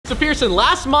So Pierson,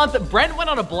 last month, Brent went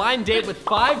on a blind date with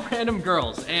 5 random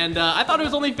girls. And I thought it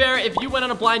was only fair if you went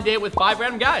on a blind date with 5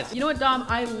 random guys. You know what, Dom?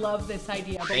 I love this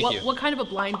idea. But Thank you. What kind of a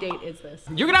blind date is this?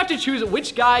 You're gonna have to choose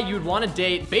which guy you'd want to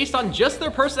date based on just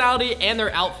their personality and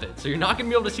their outfit. So you're not gonna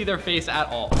be able to see their face at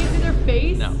all. You see their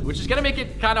face? No, which is gonna make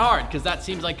it kind of hard because that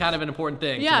seems like kind of an important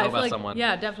thing to know about someone.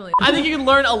 Yeah, definitely. I think you can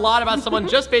learn a lot about someone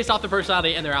just based off their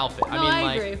personality and their outfit. No,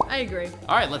 I agree. I agree.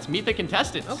 All right, let's meet the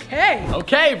contestants. Okay.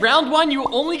 Okay, round 1, you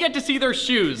only get to see their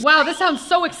shoes. Wow, this sounds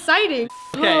so exciting.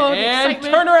 Okay, Oh, and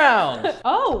excitement. turn around.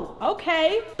 Oh,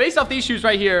 okay. Based off these shoes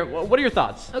right here, what are your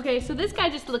thoughts? Okay, so this guy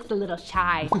just looks a little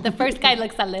shy. The first guy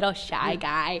looks a little shy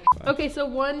guy. Okay, so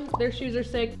 1, their shoes are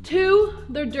sick. 2,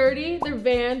 they're dirty. They're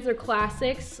Vans, they're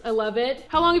classics. I love it.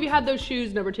 How long have you had those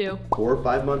shoes, number 2? 4 or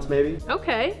 5 months maybe.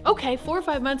 Okay, 4 or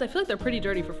 5 months. I feel like they're pretty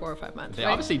dirty for 4 or 5 months, They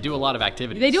right? obviously do a lot of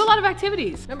activities. They do a lot of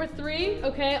activities. Number 3,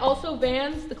 okay, also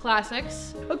Vans, the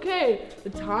classics. Okay, the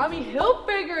Tommy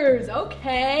Hilfigers,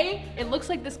 okay. It looks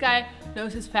like this guy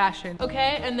knows his fashion.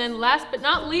 Okay, and then last but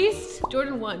not least,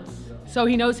 Jordan 1s. So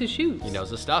he knows his shoes. He knows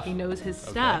his stuff. He knows his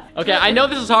stuff. Okay, I know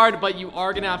this is hard, but you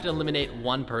are gonna have to eliminate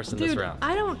one person this Dude, round.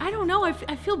 I don't know. I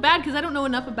feel bad because I don't know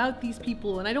enough about these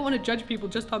people, and I don't want to judge people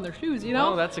just on their shoes, you know?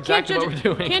 Well, that's exactly what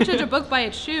we're doing. Can't judge a book by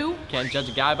its shoe, Can't judge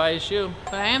a guy by his shoe.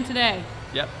 but I am today.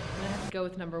 Yep. I have to go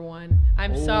with number 1.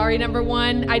 I'm sorry, number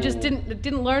 1. I just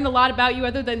didn't learn a lot about you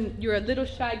other than you're a little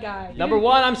shy guy. Number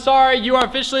 1, I'm sorry, you are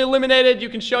officially eliminated. You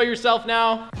can show yourself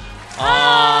now. Oh,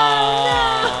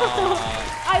 no.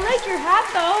 I like your hat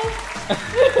though.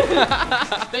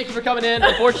 Thank you for coming in.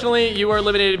 Unfortunately, you were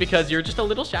eliminated because you're just a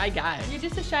little shy guy. You're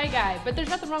just a shy guy, but there's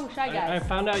nothing wrong with shy I guys.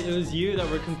 found out it was you that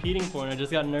we're competing for and I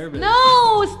just got nervous.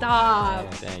 No,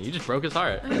 stop. Dang, you just broke his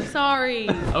heart. I'm sorry.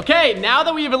 Okay, now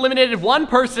that we've eliminated one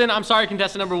person, I'm sorry,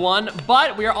 contestant number 1,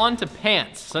 but we are on to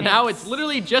pants. So now it's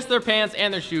literally just their pants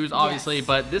and their shoes, obviously, Yes.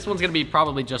 but this one's gonna be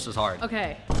probably just as hard.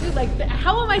 Okay, dude, like,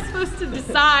 how am I supposed to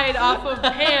decide off of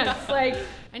pants? Like,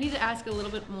 I need to ask a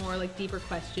little bit more, like, deeper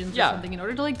questions or something in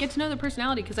order to, like, get to know their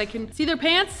personality, because I can see their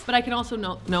pants, but I can also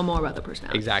know more about their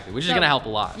personality. Exactly, which is gonna help a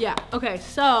lot. Yeah, okay,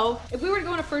 so if we were to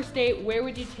go on a first date, where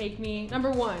would you take me? Number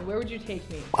 1, where would you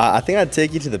take me? I think I'd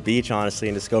take you to the beach, honestly,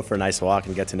 and just go for a nice walk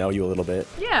and get to know you a little bit.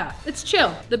 Yeah, it's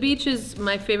chill. The beach is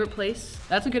my favorite place.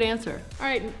 That's a good answer. All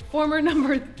right, former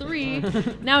number 3,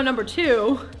 now number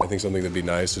 2. I think something that'd be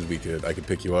nice is I could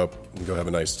pick you up and go have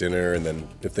a nice dinner, and then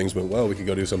if things went well, we could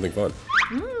go do something fun.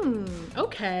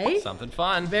 Okay. Something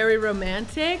fun. Very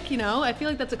romantic, you know? I feel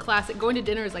like that's a classic. Going to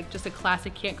dinner is like just a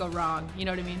classic, can't go wrong. You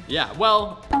know what I mean? Yeah,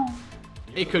 well,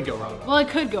 it could go wrong. Well, it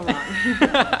could go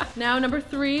wrong. Now, number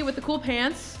 3 with the cool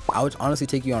pants. I would honestly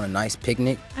take you on a nice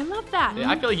picnic. I love that. Yeah,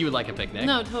 I feel like you would like a picnic.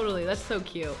 No, totally. That's so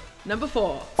cute. Number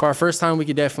 4. For our first time, we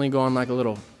could definitely go on like a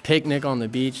little picnic on the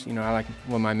beach. You know, I like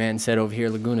what my man said over here,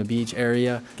 Laguna Beach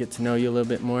area. Get to know you a little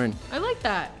bit more. And I like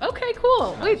that. Okay,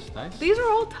 cool. Wait, nice. these are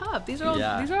all tough. These are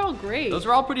all great. Those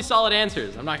are all pretty solid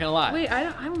answers, I'm not gonna lie. Wait, I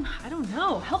don't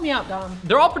know. Help me out, Dom.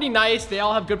 They're all pretty nice, they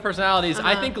all have good personalities.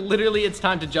 I think literally it's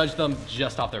time to judge them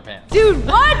just off their pants. Dude,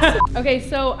 what? Okay,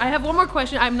 so I have one more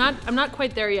question. I'm not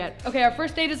quite there yet. Okay, our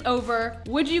first date is over.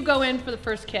 Would you go in for the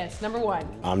first kiss? Number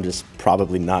 1. I'm just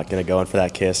probably not gonna go in for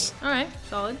that kiss. All right,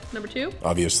 solid. Number 2.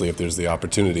 Obviously, if there's the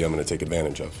opportunity, I'm gonna take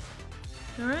advantage of.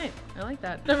 All right, I like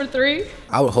that. Number 3.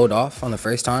 I would hold off on the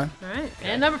first time. All right,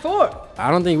 and number 4. I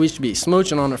don't think we should be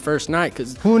smooching on the first night,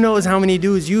 because who knows how many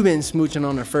dudes you've been smooching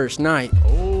on the first night.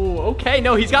 Oh, okay,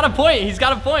 no, he's got a point, he's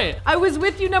got a point. I was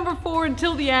with you, number 4,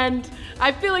 until the end.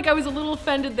 I feel like I was a little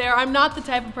offended there. I'm not the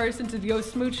type of person to go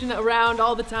smooching around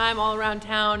all the time, all around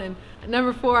town. And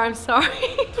number 4, I'm sorry.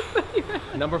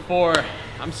 Number 4,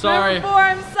 I'm sorry. Number 4,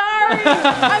 I'm sorry.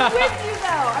 I'm with you though.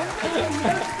 I'm with you. You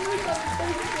don't smooch on the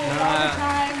first date all the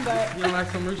time, but. You don't like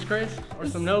some Roost Chris or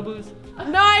some Nobus?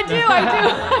 No, I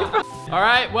do. All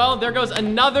right, well, there goes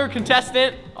another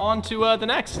contestant. On to the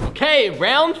next. Okay,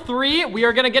 round 3, we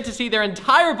are gonna get to see their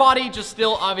entire body, just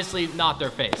still obviously not their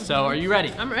face. So are you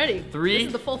ready? I'm ready. 3, This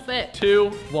is the full fit. 2,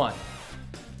 1.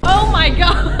 Oh my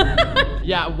God.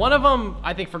 Yeah, one of them,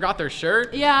 I think, forgot their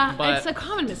shirt. Yeah, but it's a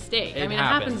common mistake. I mean, it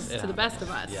happens. happens to the best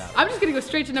of us. Yeah. I'm just gonna go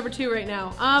straight to number 2 right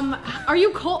now. Are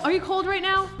you cold? Are you cold right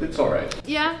now? It's all right.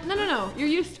 Yeah, no. You're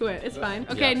used to it. It's fine.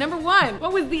 Okay, number 1.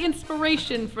 What was the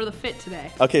inspiration for the fit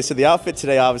today? Okay, so the outfit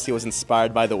today obviously was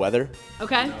inspired by the weather.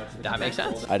 Okay. That makes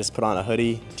sense. I just put on a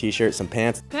hoodie, t-shirt, some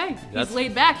pants. Okay. He's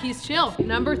laid back. He's chill.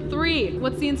 Number 3.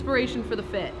 What's the inspiration for the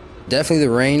fit? Definitely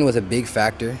the rain was a big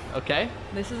factor. Okay.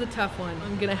 This is a tough one.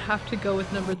 I'm gonna have to go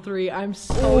with number 3. I'm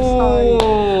so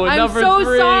sorry. I'm number so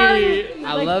 3. sorry.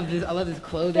 I love this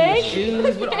clothing, the Thank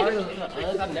shoes. What are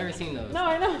those? I've never seen those. No,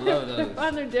 I know. Love They're those.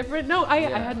 fun. They're different. No, I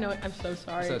had no. I'm so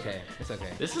sorry. It's okay. It's okay.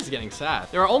 This is getting sad.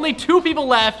 There are only 2 people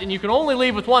left, and you can only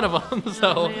leave with one of them.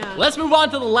 So Oh, man. let's move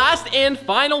on to the last and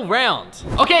final round.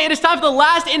 Okay, it is time for the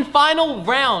last and final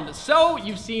round. So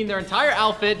you've seen their entire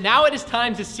outfit. Now it is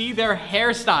time to see their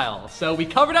hairstyle. So we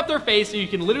covered up their face, so you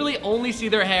can literally only see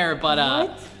their hair. But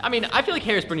I mean, I feel like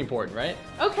hair is pretty important, right?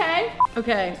 Okay.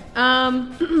 Okay.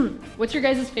 What's your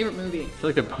guys' favorite movie? I feel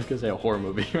like they're both gonna say a horror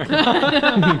movie. Right?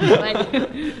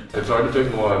 It's hard to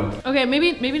pick one. Okay,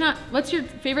 maybe not. What's your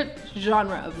favorite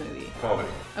genre of movie? Comedy.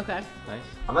 Okay. Nice.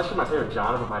 I'm not sure my favorite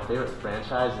genre, but my favorite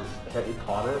franchise is Harry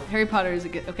Potter. Harry Potter is a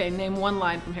good. Okay, name one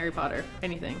line from Harry Potter.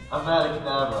 Anything.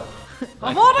 Abracadabra.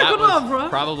 That Avada-kedavra. was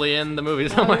probably in the movie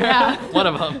somewhere. yeah. One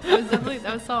of them.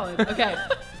 That was solid. Okay.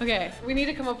 Okay. We need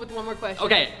to come up with one more question.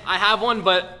 Okay, I have one,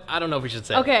 but I don't know if we should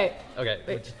say. Okay. Okay.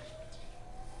 Wait.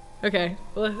 Okay.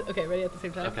 Well, okay, ready at the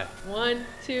same time? Okay. 1,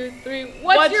 2, 3.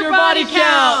 What's your body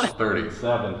count?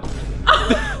 37.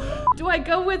 Do I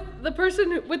go with the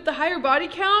person with the higher body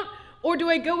count? Or do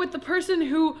I go with the person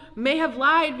who may have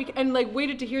lied and like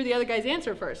waited to hear the other guy's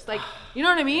answer first? Like, you know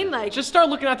what I mean? Like, Just start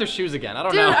looking at their shoes again. I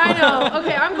don't dude, know. I know.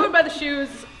 Okay, I'm going by the shoes.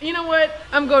 You know what?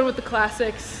 I'm going with the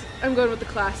classics. I'm going with the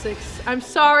classics. I'm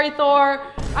sorry, Thor.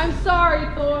 I'm sorry,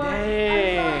 Thor.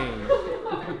 Dang.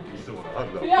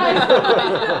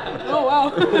 Yeah. Oh wow.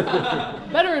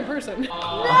 Better in person.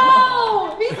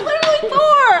 No, he's literally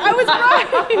Thor. I was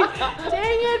right.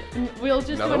 Dang it. We'll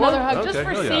just do another hug just Okay,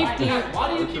 for hell yeah. safety. Why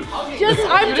do you keep hugging?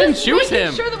 I'm You didn't just choose making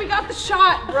him. sure that we got the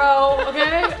shot, bro.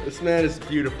 Okay. This man is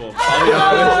beautiful.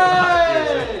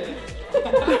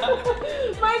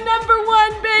 My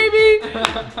 #1, baby.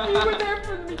 You were there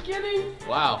from the beginning.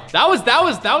 Wow. That was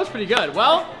pretty good.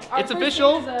 Well, Our it's first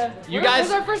official. date is, You where guys.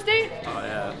 was our first date? Oh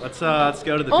yeah. Let's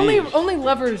go to the Only beach.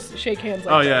 lovers shake hands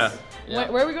like Oh this. yeah. Yeah.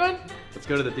 Where are we going? Let's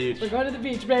go to the beach. We're going to the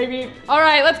beach, baby. All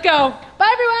right, let's go. Bye,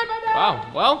 everyone. Bye, bye.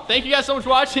 Wow. Well, thank you guys so much for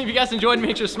watching. If you guys enjoyed,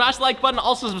 make sure to smash the like button,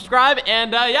 also subscribe,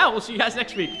 and yeah, we'll see you guys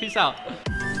next week. Peace out.